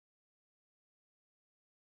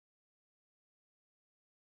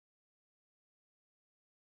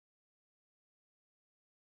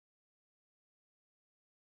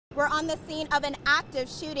We're on the scene of an active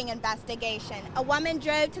shooting investigation. A woman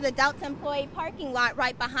drove to the Delta employee parking lot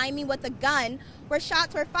right behind me with a gun where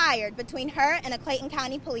shots were fired between her and a Clayton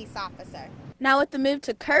County police officer. Now with the move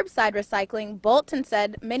to curbside recycling, Bolton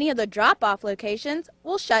said many of the drop-off locations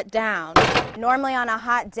will shut down. Normally on a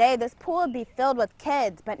hot day, this pool would be filled with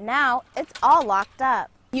kids, but now it's all locked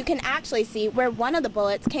up. You can actually see where one of the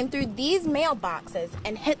bullets came through these mailboxes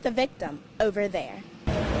and hit the victim over there.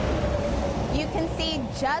 You can see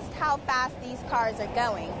just how fast these cars are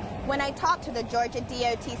going. When I talked to the Georgia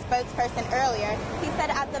DOT spokesperson earlier, he said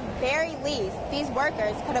at the very least, these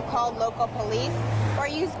workers could have called local police or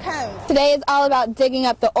used cones. Today is all about digging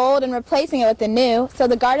up the old and replacing it with the new, so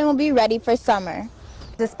the garden will be ready for summer.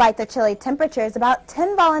 Despite the chilly temperatures, about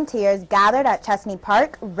 10 volunteers gathered at Chesney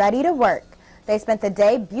Park ready to work. They spent the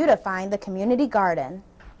day beautifying the community garden.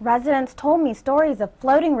 Residents told me stories of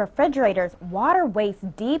floating refrigerators, water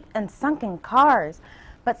waist deep, and sunken cars.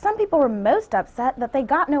 But some people were most upset that they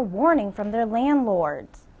got no warning from their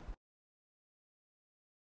landlords.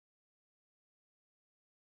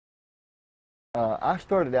 I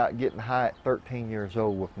started out getting high at 13 years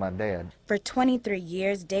old with my dad. For 23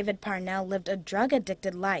 years, David Parnell lived a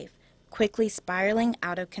drug-addicted life, quickly spiraling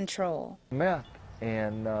out of control. Meth,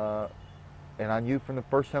 and I knew from the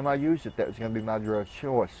first time I used it that was going to be my drug of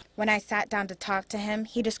choice. When I sat down to talk to him,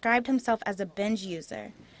 he described himself as a binge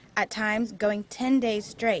user, at times going 10 days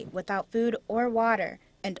straight without food or water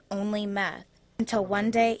and only meth. Until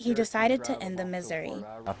one day, he decided to end the misery.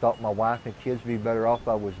 I thought my wife and kids would be better off if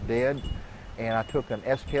I was dead, and I took an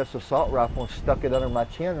SKS assault rifle and stuck it under my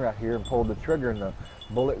chin right here and pulled the trigger, and the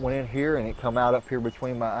bullet went in here and it come out up here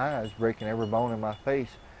between my eyes, breaking every bone in my face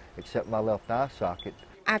except my left eye socket.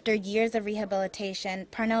 After years of rehabilitation,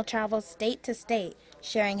 Parnell travels state to state,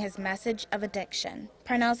 sharing his message of addiction.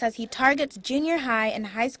 Parnell says he targets junior high and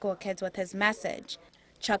high school kids with his message.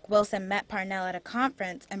 Chuck Wilson met Parnell at a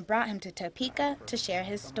conference and brought him to Topeka to share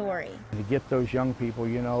his story. To get those young people,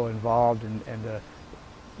 involved and to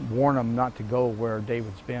warn them not to go where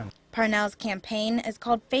David's been. Parnell's campaign is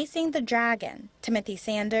called Facing the Dragon. Timothy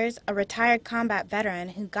Sanders, a retired combat veteran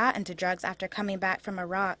who got into drugs after coming back from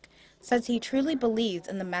Iraq, says he truly believes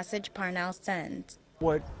in the message Parnell sends.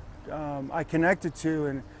 What I connected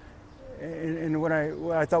to and what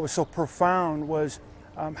I thought was so profound was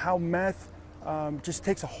how meth just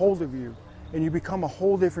takes a hold of you, and you become a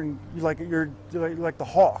whole different, you're like the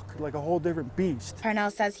hawk, like a whole different beast. Parnell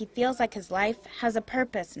says he feels like his life has a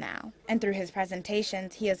purpose now, and through his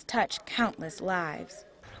presentations, he has touched countless lives.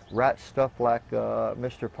 Right stuff like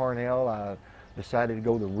Mr. Parnell, I decided to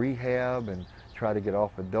go to rehab and try to get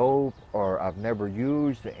off of dope, or I've never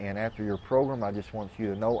used, and after your program, I just want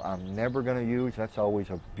you to know I'm never going to use. That's always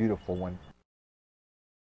a beautiful one.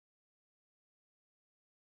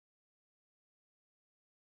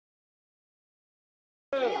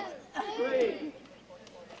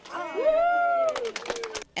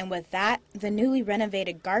 And with that, the newly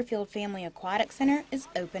renovated Garfield Family Aquatic Center is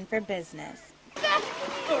open for business.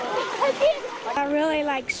 I really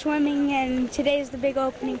like swimming, and today is the big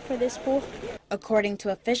opening for this pool. According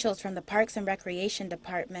to officials from the Parks and Recreation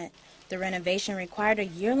Department, the renovation required a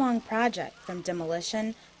year-long project from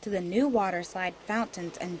demolition to the new water slide,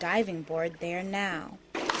 fountains, and diving board there now.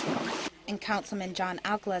 And Councilman John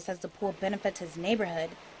Alcala says the pool benefits his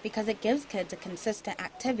neighborhood because it gives kids a consistent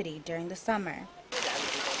activity during the summer.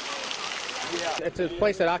 It's a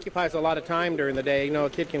place that occupies a lot of time during the day. A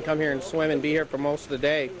kid can come here and swim and be here for most of the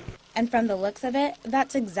day. And from the looks of it,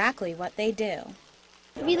 that's exactly what they do.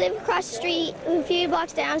 We live across the street, a few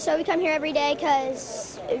blocks down, so we come here every day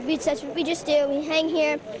because that's what we just do. We hang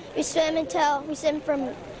here, we swim from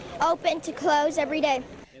open to close every day.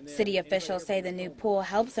 City officials say the new pool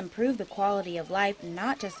helps improve the quality of life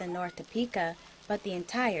not just in North Topeka, but the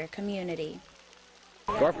entire community.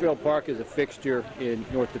 Garfield Park is a fixture in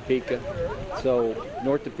North Topeka, so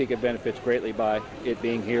North Topeka benefits greatly by it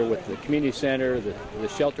being here with the community center, the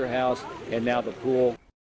shelter house, and now the pool.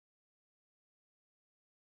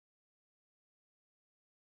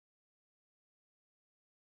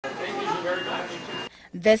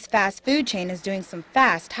 This fast food chain is doing some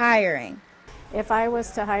fast hiring. If I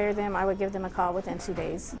was to hire them, I would give them a call within 2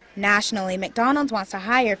 days. Nationally, McDonald's wants to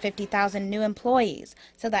hire 50,000 new employees,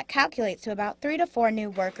 so that calculates to about 3 to 4 new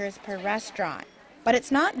workers per restaurant. But it's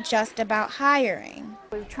not just about hiring.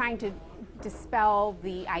 We're trying to dispel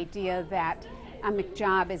the idea that a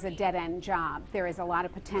McJob is a dead-end job. There is a lot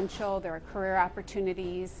of potential, there are career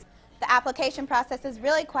opportunities. The application process is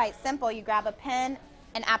really quite simple. You grab a pen,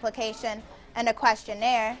 an application, and a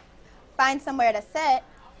questionnaire, find somewhere to sit,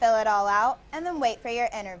 fill it all out, and then wait for your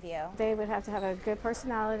interview. They would have to have a good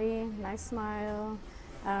personality, nice smile,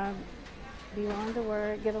 Be willing to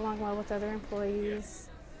work, get along well with other employees,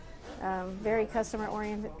 very customer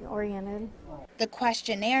oriented. The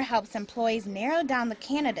questionnaire helps employees narrow down the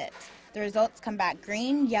candidates. The results come back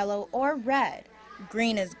green, yellow, or red.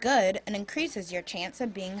 Green is good and increases your chance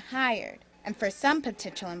of being hired. And for some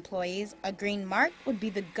potential employees, a green mark would be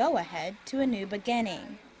the go-ahead to a new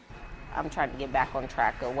beginning. I'm trying to get back on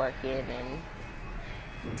track of working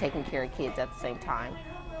and taking care of kids at the same time.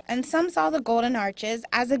 And some saw the Golden Arches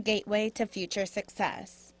as a gateway to future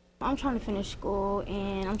success. I'm trying to finish school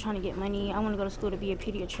and I'm trying to get money. I want to go to school to be a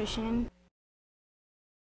pediatrician.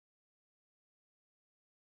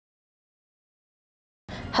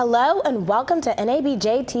 Hello and welcome to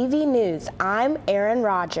NABJ TV News. I'm Eryn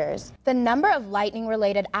Rogers. The number of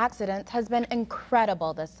lightning-related accidents has been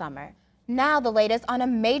incredible this summer. Now the latest on a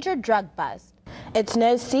major drug bust. It's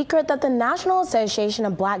no secret that the National Association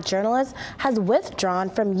of Black Journalists has withdrawn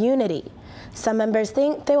from Unity. Some members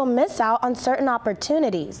think they will miss out on certain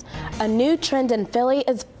opportunities. A new trend in Philly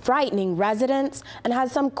is frightening residents and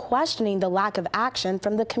has some questioning the lack of action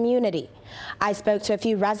from the community. I spoke to a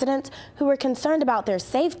few residents who were concerned about their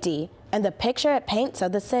safety and the picture it paints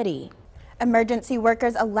of the city. Emergency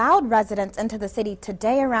workers allowed residents into the city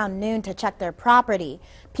today around noon to check their property.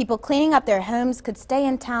 People cleaning up their homes could stay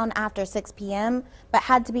in town after 6 p.m., but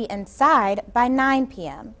had to be inside by 9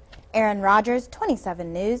 p.m. Eryn Rogers,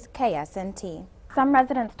 27 News, KSNT. Some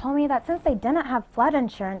residents told me that since they didn't have flood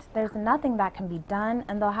insurance, there's nothing that can be done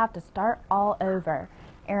and they'll have to start all over.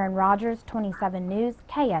 Eryn Rogers, 27 News,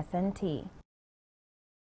 KSNT.